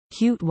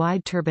Cute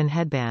wide turban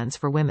headbands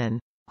for women.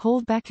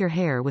 Hold back your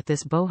hair with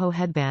this Boho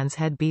headband's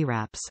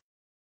headbwraps.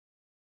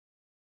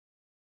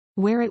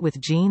 Wear it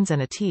with jeans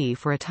and a tee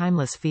for a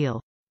timeless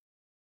feel.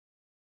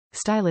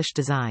 Stylish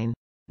design.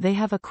 They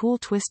have a cool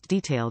twist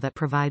detail that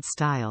provides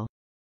style.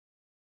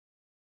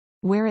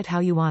 Wear it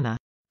how you wanna.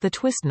 The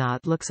twist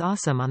knot looks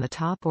awesome on the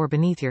top or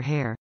beneath your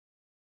hair.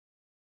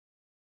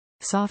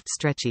 Soft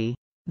stretchy.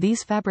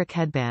 These fabric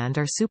headband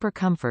are super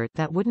comfort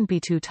that wouldn't be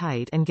too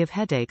tight and give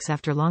headaches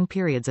after long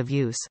periods of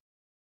use.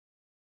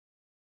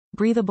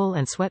 Breathable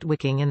and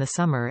sweat-wicking in the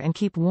summer and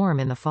keep warm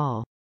in the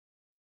fall.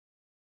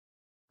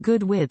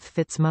 Good width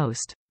fits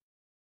most.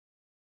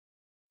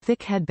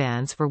 Thick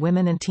headbands for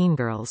women and teen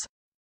girls.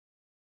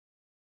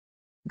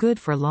 Good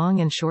for long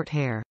and short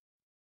hair.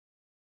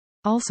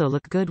 Also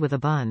look good with a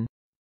bun.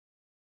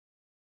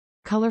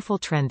 Colorful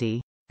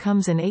trendy.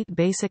 Comes in 8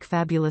 basic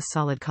fabulous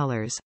solid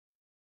colors.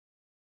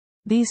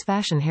 These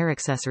fashion hair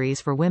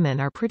accessories for women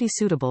are pretty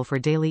suitable for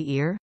daily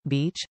ear,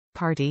 beach,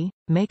 party,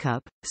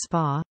 makeup,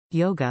 spa,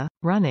 yoga,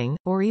 running,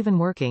 or even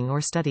working or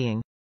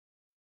studying.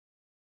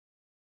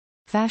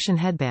 Fashion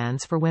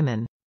headbands for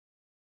women.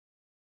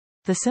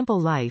 The simple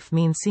life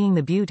means seeing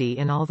the beauty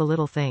in all the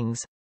little things.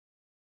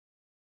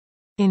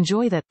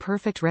 Enjoy that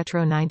perfect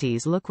retro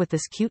 90s look with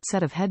this cute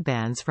set of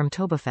headbands from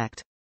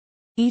Tobeffect.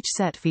 Each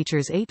set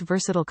features 8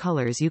 versatile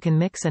colors you can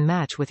mix and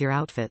match with your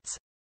outfits.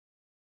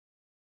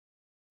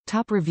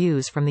 Top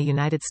reviews from the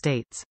United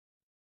States.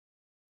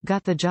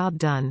 Got the job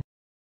done.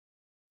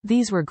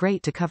 These were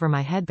great to cover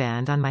my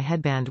headband on my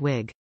headband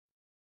wig.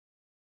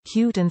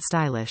 Cute and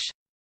stylish.